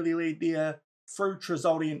grabbing an early lead there through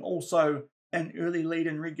Tresoldi, and also an early lead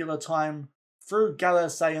in regular time through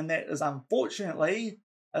Galasay, and that is unfortunately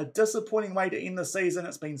a disappointing way to end the season.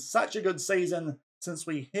 It's been such a good season since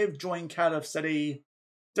we have joined Cardiff City.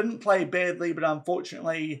 Didn't play badly, but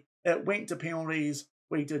unfortunately it went to penalties.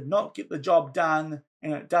 We did not get the job done,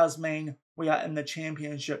 and it does mean we are in the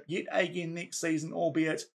championship yet again next season,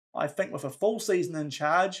 albeit I think with a full season in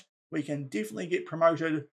charge, we can definitely get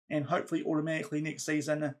promoted, and hopefully automatically next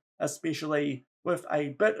season, especially with a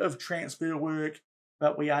bit of transfer work.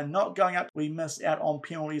 But we are not going up. We missed out on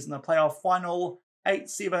penalties in the playoff final,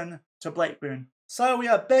 8-7 to Blackburn. So we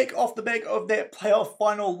are back off the back of that playoff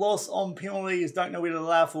final loss on penalties. Don't know whether to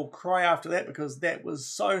laugh or cry after that, because that was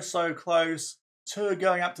so close to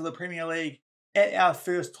going up to the Premier League at our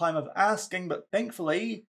first time of asking. But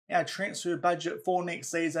thankfully, our transfer budget for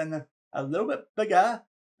next season a little bit bigger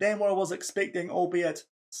than what I was expecting, albeit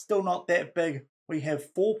still not that big. We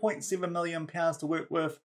have £4.7 million to work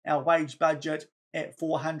with. Our wage budget at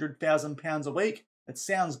 £400,000 a week. It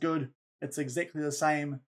sounds good. It's exactly the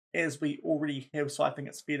same as we already have, so I think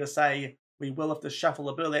it's fair to say we will have to shuffle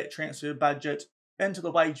a bit of that transfer budget into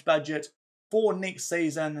the wage budget for next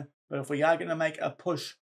season. But if we are going to make a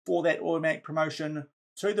push for that automatic promotion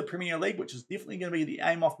to the Premier League, which is definitely going to be the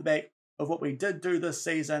aim off the back of what we did do this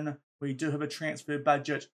season, we do have a transfer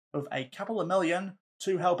budget of a couple of million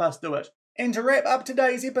to help us do it. And to wrap up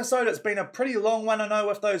today's episode, it's been a pretty long one, I know,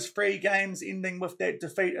 with those 3 games ending with that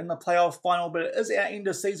defeat in the playoff final, but it is our end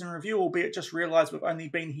of season review, albeit just realised we've only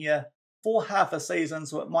been here for half a season,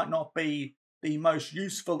 so it might not be the most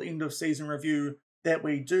useful end of season review that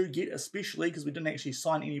we do get, especially because we didn't actually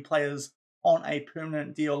sign any players on a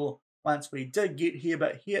permanent deal once we did get here.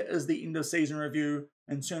 But here is the end of season review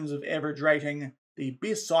in terms of average rating. The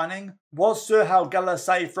best signing was Sir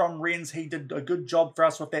Galasay from Rennes. He did a good job for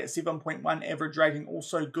us with that 7.1 average rating.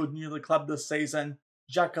 Also good new to the club this season,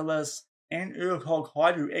 Jakalis and Urhog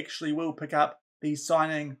Hyde, who actually will pick up the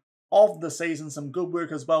signing of the season. Some good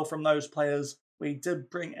work as well from those players we did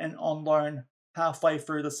bring in on loan halfway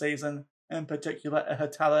through the season. In particular,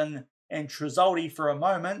 Ihatalan and Tresoldi for a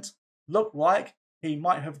moment looked like he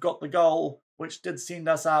might have got the goal, which did send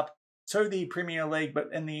us up to the Premier League, but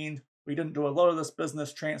in the end, we didn't do a lot of this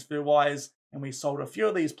business transfer-wise, and we sold a few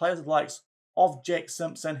of these players, the likes of Jack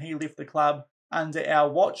Simpson. He left the club under our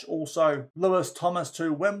watch. Also, Lewis Thomas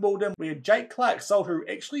to Wimbledon. We had Jake Clark sold, who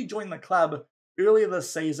actually joined the club earlier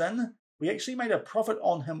this season. We actually made a profit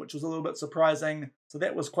on him, which was a little bit surprising. So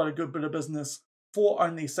that was quite a good bit of business for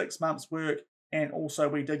only 6 months' work. And also,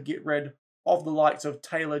 we did get rid of the likes of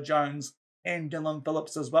Taylor Jones and Dylan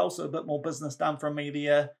Phillips as well. So a bit more business done from me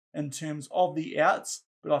there in terms of the outs.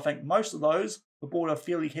 But I think most of those the board are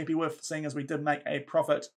fairly happy with, seeing as we did make a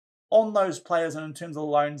profit on those players. And in terms of the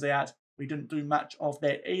loans out, we didn't do much of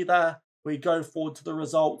that either. We go forward to the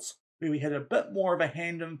results, where we had a bit more of a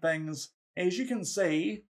hand in things. As you can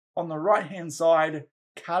see on the right-hand side,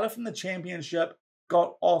 Cardiff in the Championship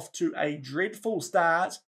got off to a dreadful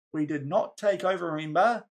start. We did not take over,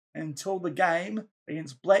 remember, until the game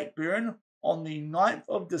against Blackburn on the 9th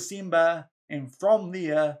of December. And from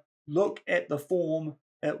there, look at the form.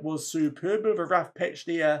 It was superb of a rough patch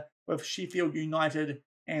there with Sheffield United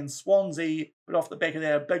and Swansea. But off the back of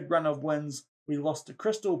that, a big run of wins. We lost to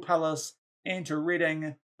Crystal Palace and to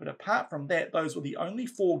Reading. But apart from that, those were the only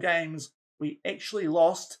 4 games we actually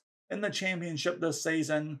lost in the championship this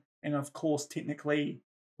season. And of course, technically,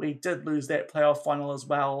 we did lose that playoff final as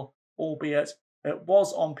well, albeit it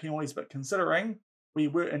was on penalties. But considering we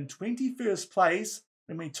were in 21st place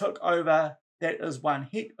when we took over, that is one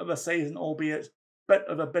heck of a season, albeit bit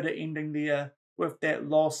of a bitter ending there with that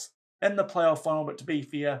loss in the playoff final. But to be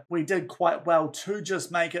fair, we did quite well to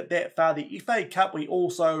just make it that far. The FA Cup, we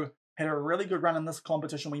also had a really good run in this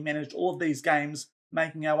competition. We managed all of these games,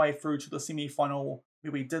 making our way through to the semi-final,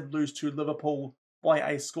 where we did lose to Liverpool by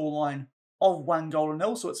a scoreline of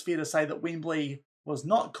 1-0. So it's fair to say that Wembley was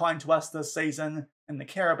not kind to us this season. In the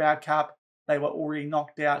Carabao Cup, they were already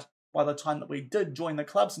knocked out by the time that we did join the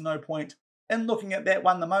club, so no point in looking at that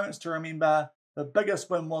one. The moments to remember, the biggest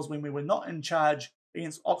win was when we were not in charge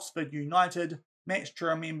against Oxford United. Match to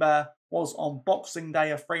remember was on Boxing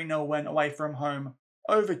Day, a 3-0 win away from home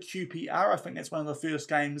over QPR. I think that's one of the first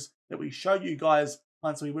games that we showed you guys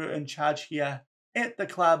once we were in charge here at the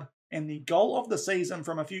club. And the goal of the season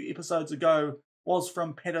from a few episodes ago was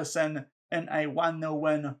from Patterson in a 1-0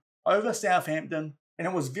 win over Southampton. And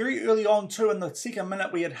it was very early on too. In the second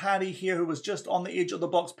minute, we had Hardy here, who was just on the edge of the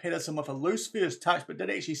box. Patterson with a loose first touch, but did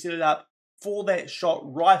actually set it up for that shot.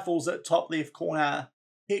 Rifles at top left corner.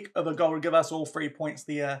 Heck of a goal to give us all 3 points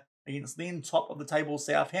there against then top of the table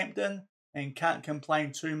Southampton. And can't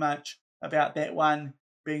complain too much about that one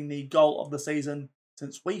being the goal of the season.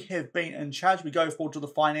 Since we have been in charge, we go forward to the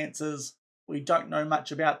finances. We don't know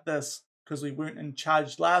much about this because we weren't in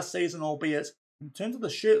charge last season, albeit in terms of the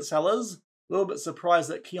shirt sellers, a little bit surprised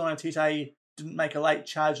that Keon Atete didn't make a late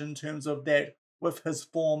charge in terms of that with his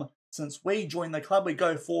form. Since we joined the club, we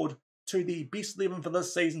go forward to the best 11 for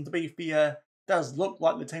this season. To be fair, does look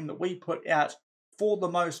like the team that we put out for the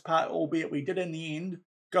most part, albeit we did in the end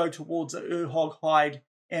go towards the Urhog Hyde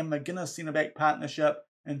and McGuinness centre-back partnership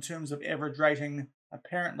in terms of average rating.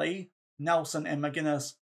 Apparently, Nelson and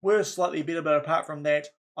McGuinness were slightly better, but apart from that,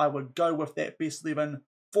 I would go with that best 11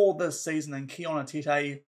 for this season, and Keon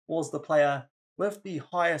Atete was the player with the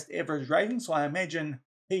highest average rating, so I imagine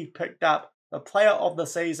he picked up the player of the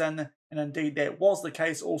season, and indeed that was the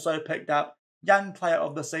case. Also picked up young player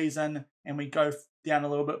of the season, and we go down a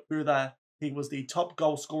little bit further. He was the top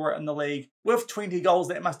goal scorer in the league with 20 goals.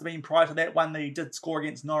 That must have been prior to that one that he did score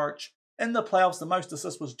against Norwich. In the playoffs, the most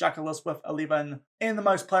assists was Jackalis with 11, and the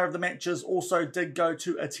most player of the matches also did go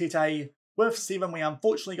to Atete with 7. We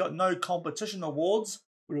unfortunately got no competition awards.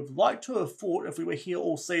 Would have liked to have thought if we were here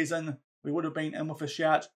all season, we would have been in with a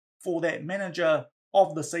shout for that manager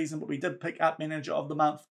of the season, but we did pick up manager of the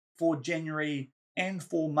month for January and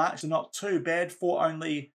for March. So not too bad for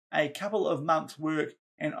only a couple of months' work.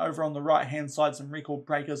 And over on the right-hand side, some record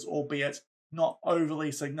breakers, albeit not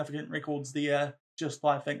overly significant records there. Just,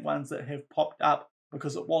 I think, ones that have popped up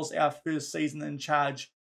because it was our first season in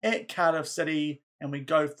charge at Cardiff City. And we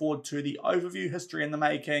go forward to the overview, history in the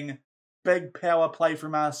making. Big power play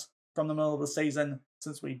from us from the middle of the season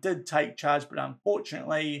since we did take charge. But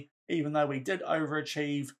unfortunately, even though we did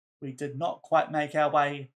overachieve, we did not quite make our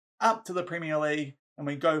way up to the Premier League. And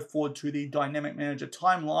we go forward to the Dynamic Manager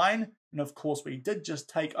timeline. And of course, we did just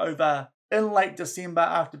take over in late December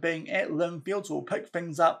after being at Linfield. So we'll pick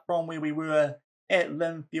things up from where we were at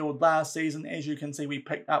Linfield last season. As you can see, we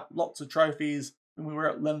picked up lots of trophies when we were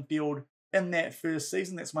at Linfield in that first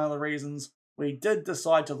season. That's one of the reasons we did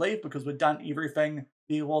decide to leave, because we'd done everything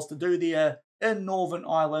there was to do there in Northern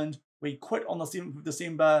Ireland. We quit on the 7th of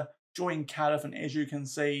December, joined Cardiff, and as you can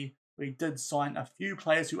see, we did sign a few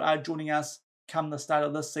players who are joining us come the start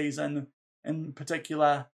of this season, in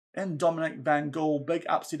particular in Dominic Van Gool. Big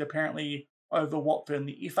upset apparently over Watford in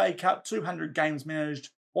the FA Cup. 200 games managed,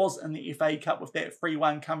 was in the FA Cup with that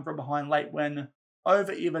 3-1 come from behind late win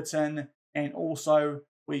over Everton. And also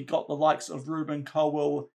we got the likes of Ruben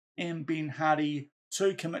Colwell and Ben Hardy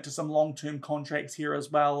to commit to some long-term contracts here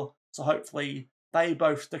as well. So hopefully they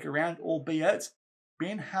both stick around, albeit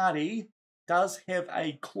Ben Hardy does have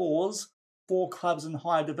a clause for clubs in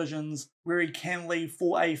higher divisions where he can leave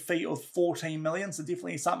for a fee of 14 million. So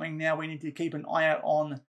definitely something now we need to keep an eye out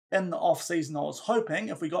on in the off-season. I was hoping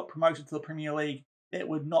if we got promoted to the Premier League, that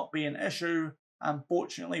would not be an issue.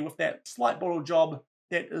 Unfortunately, with that slight bottle job,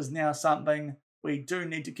 that is now something we do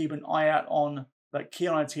need to keep an eye out on. But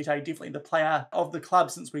Keon Atete, definitely the player of the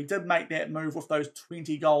club since we did make that move with those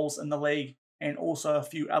 20 goals in the league and also a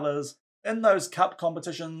few others in those cup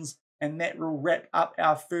competitions. And that will wrap up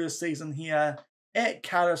our first season here at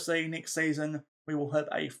Cardiff City. Next season, we will have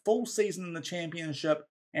a full season in the Championship,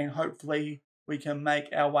 and hopefully we can make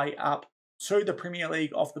our way up to the Premier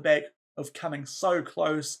League off the back of coming so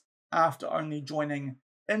close after only joining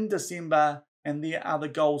in December and there are the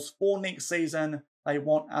goals for next season. They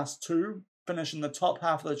want us to finish in the top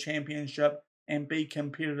half of the championship and be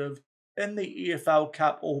competitive in the EFL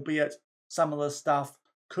Cup, albeit some of the stuff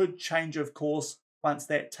could change, of course, once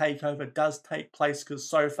that takeover does take place, because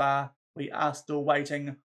so far we are still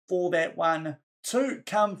waiting for that one to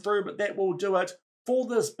come through. But that will do it for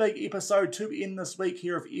this big episode to end this week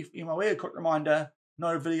here of FMOE. A quick reminder,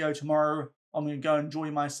 no video tomorrow. I'm going to go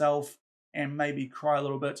enjoy myself and maybe cry a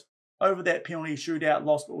little bit over that penalty shootout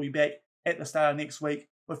loss, but we'll be back at the start of next week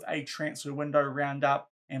with a transfer window roundup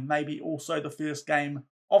and maybe also the first game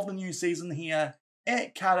of the new season here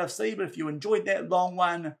at Cardiff City. But if you enjoyed that long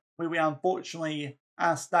one where we unfortunately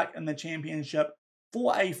are stuck in the championship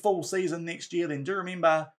for a full season next year, then do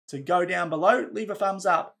remember to go down below, leave a thumbs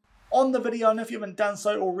up on the video, and if you haven't done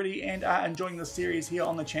so already and are enjoying the series here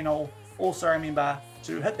on the channel, also remember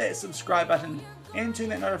to hit that subscribe button and turn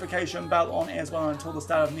that notification bell on as well until the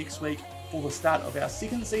start of next week for the start of our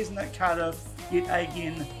second season at Cardiff, yet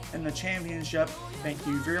again in the championship. Thank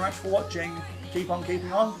you very much for watching. Keep on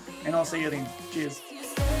keeping on, and I'll see you then. Cheers.